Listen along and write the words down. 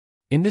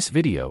In this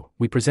video,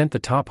 we present the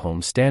top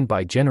home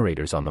standby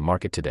generators on the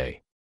market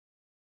today.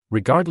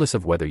 Regardless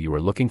of whether you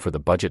are looking for the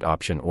budget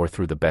option or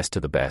through the best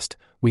to the best,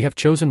 we have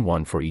chosen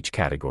one for each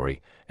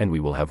category, and we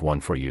will have one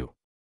for you.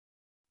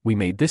 We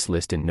made this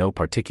list in no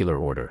particular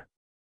order.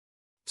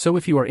 So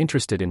if you are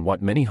interested in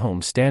what many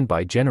home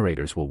standby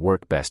generators will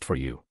work best for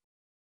you,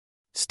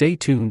 stay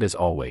tuned as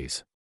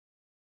always.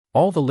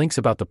 All the links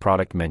about the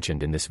product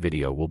mentioned in this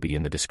video will be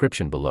in the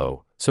description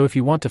below, so if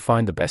you want to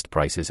find the best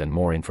prices and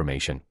more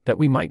information that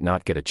we might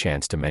not get a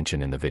chance to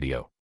mention in the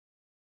video,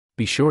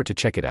 be sure to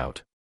check it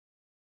out.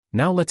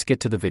 Now let's get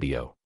to the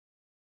video.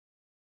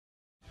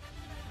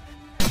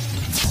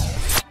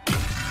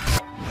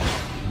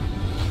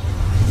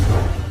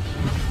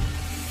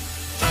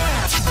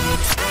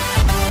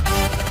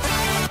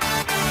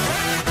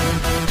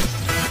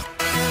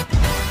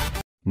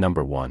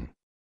 Number 1.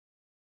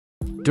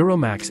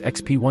 DuroMax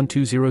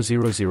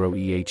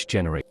XP12000EH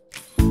Generator.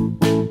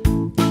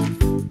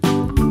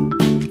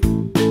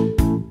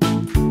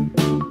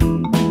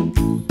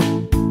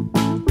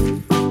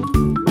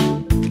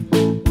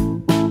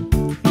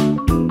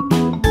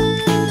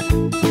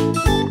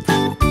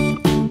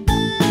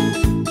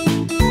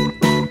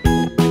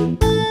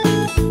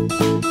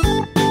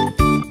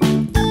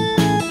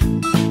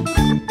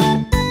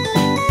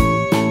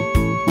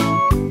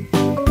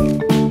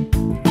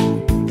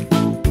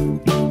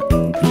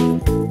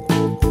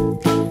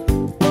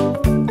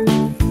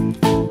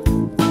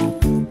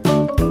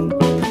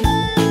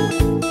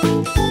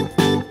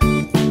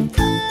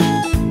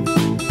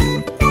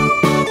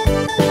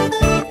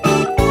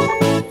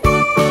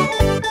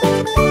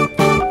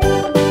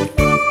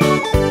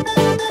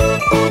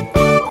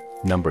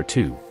 Number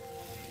 2.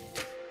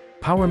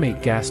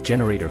 Powermate Gas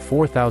Generator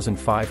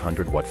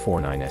 4500 Watt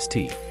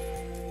 49ST.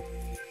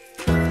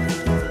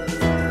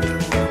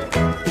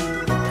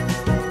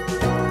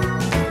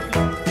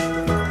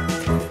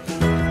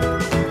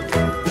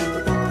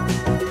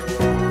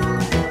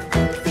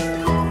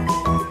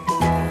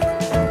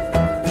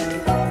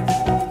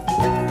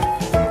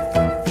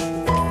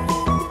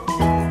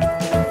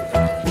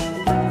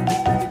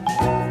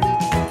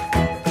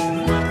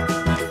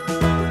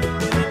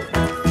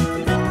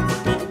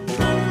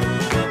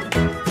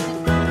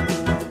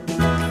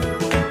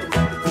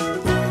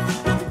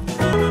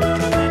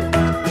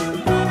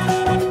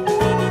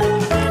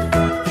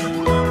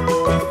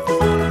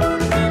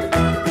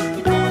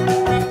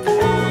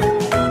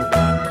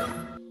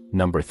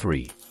 Number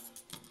 3.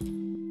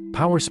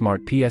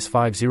 PowerSmart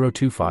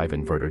PS5025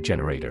 Inverter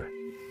Generator.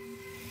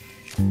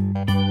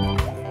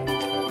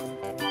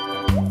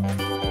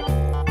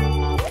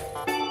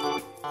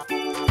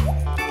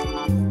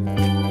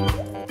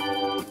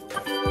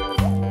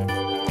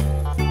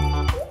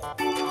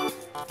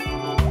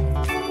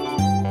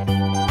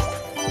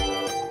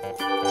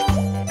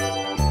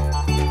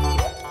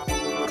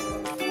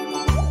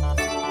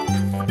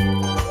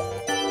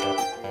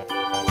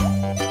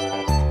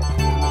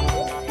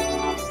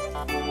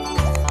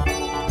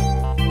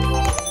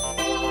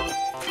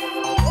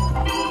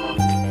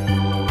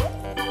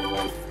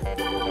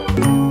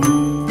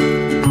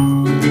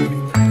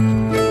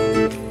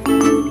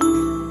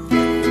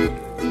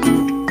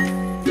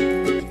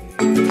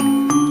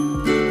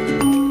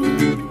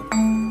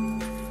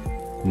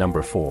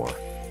 Number 4.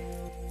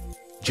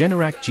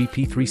 Generac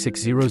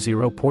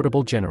GP3600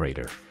 Portable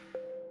Generator.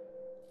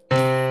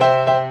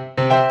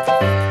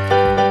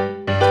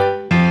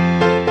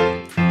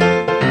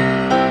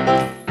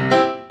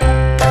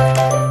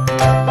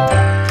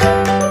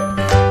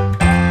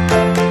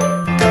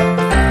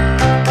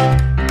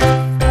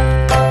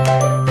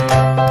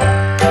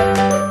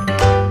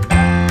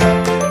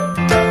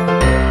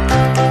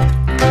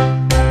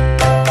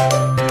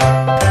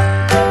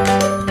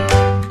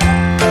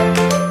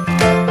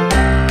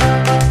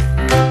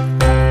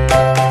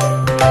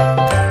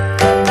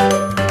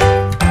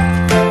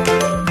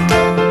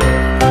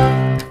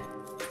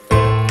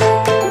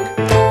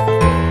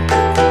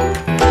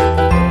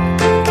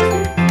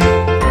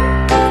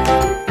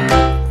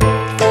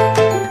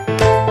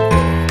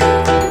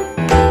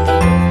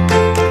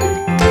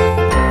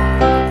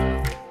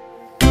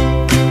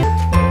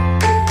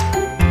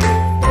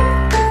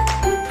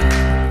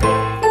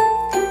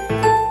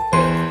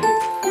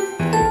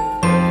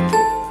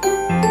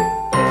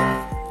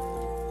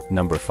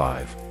 Number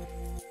 5.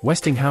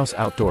 Westinghouse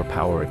Outdoor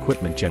Power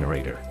Equipment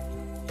Generator.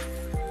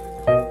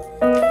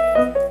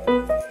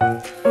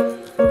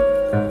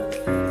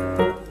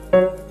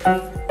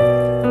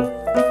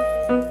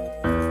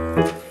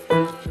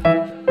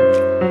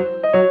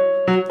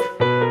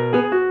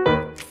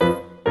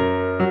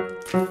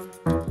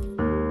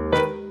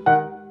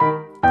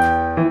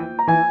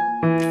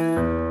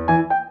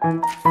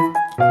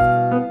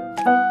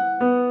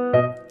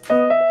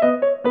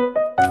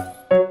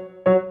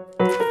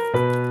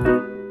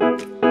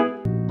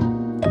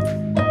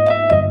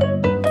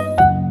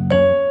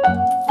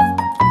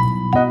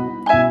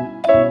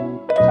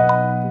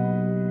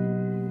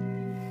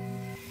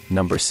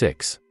 Number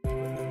 6.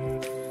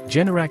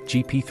 Generac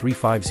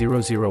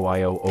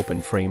GP3500IO Open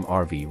Frame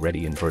RV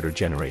Ready Inverter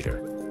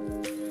Generator.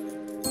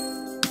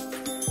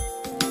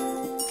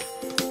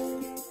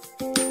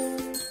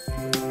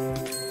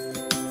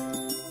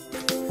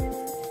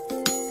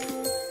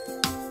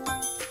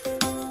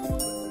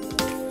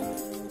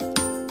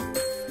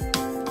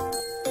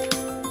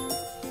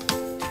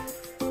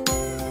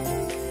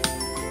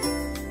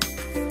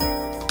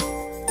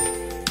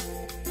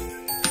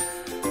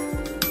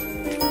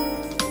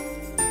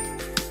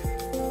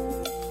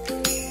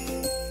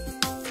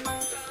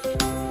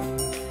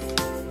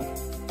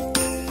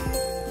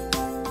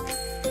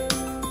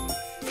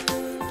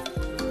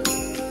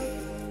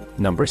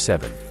 Number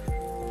 7.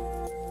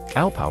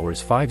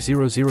 ALLPOWERS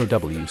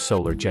 500W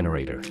Solar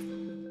Generator.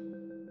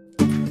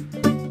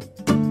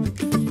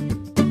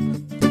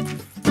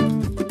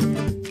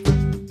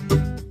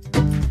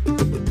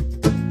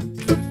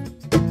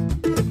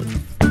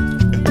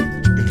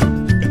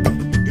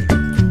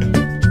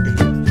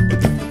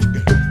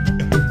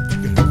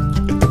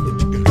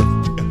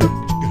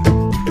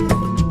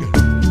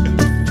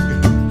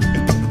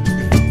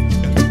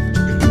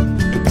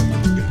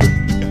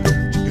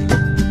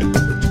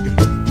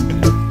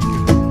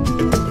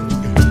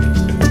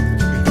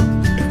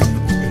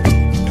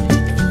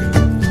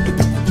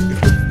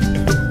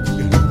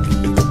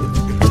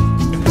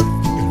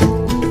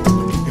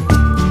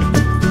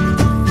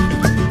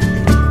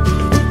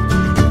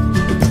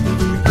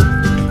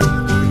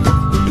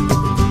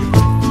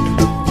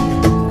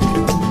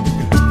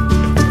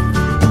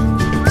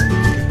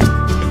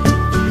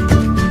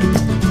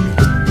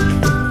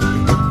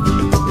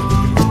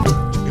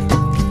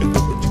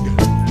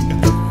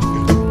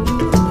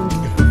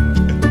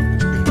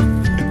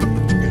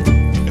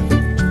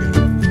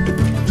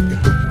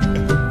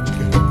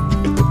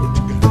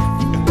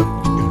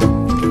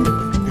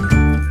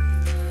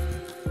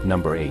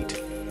 Number 8.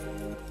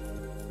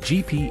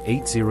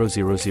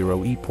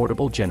 GP8000E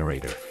Portable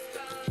Generator.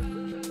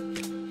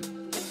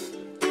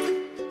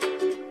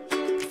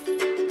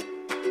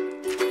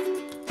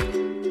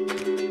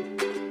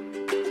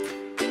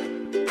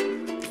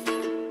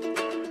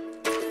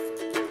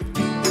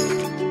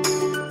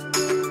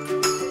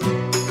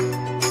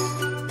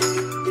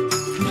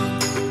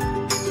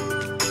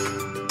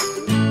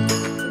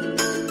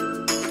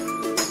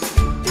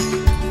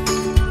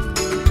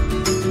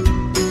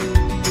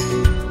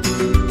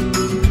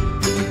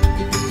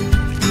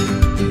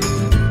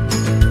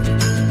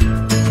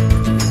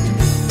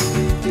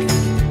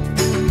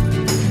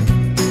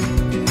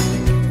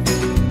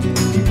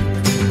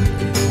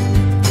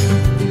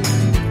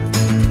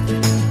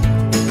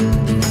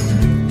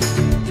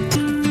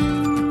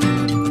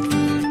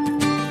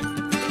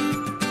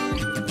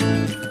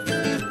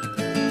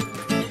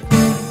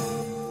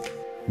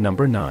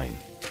 Number 9.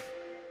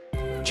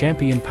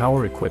 Champion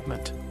Power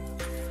Equipment.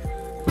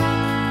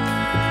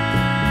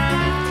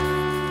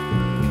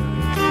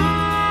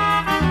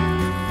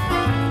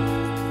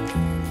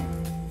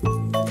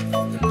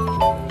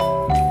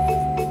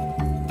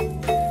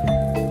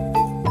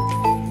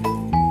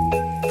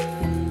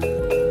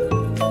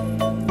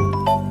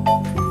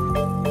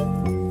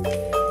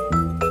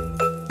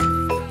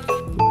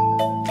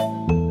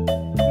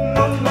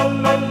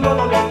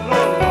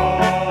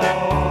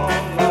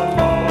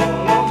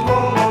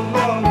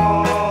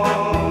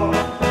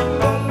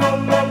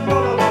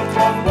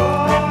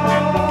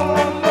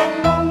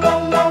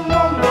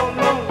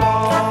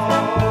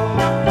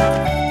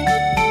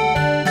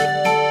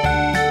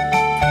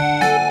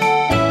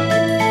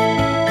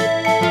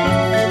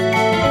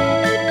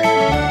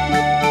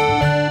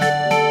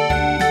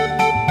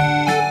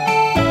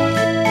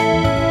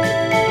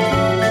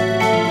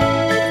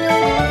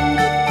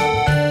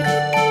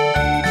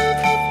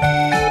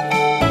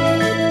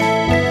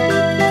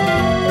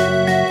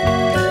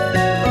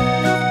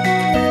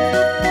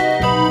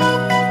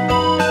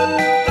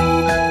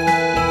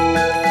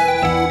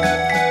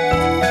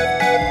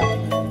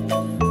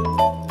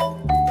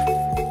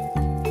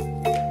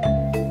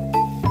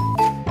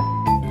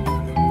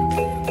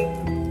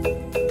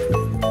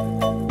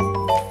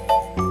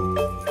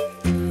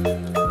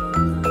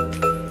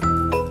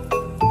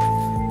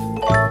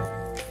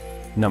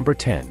 Number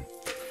 10.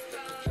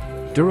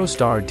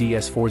 DuroStar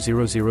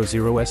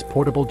DS4000S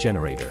Portable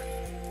Generator.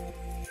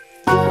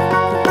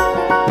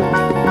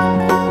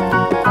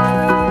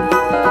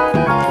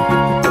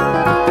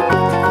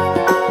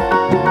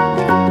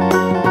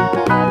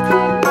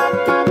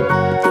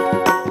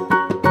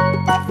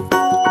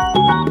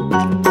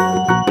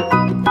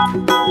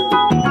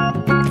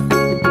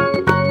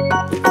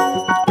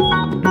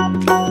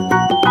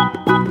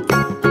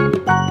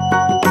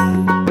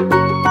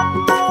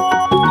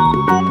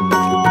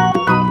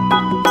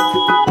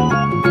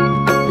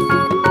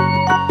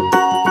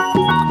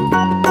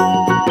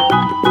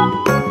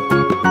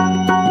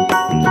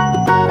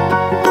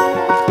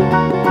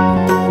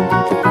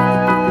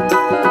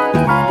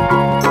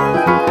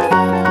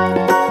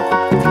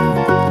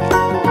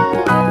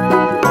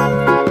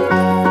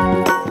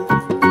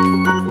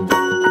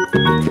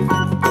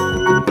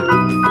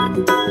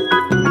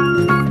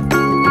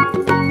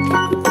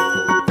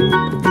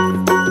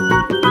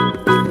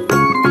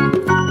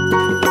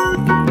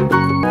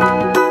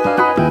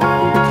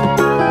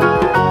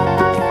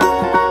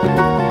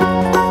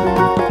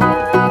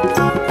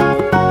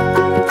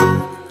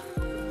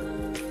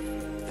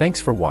 Thanks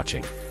for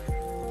watching.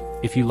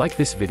 If you like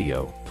this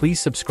video, please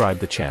subscribe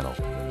the channel.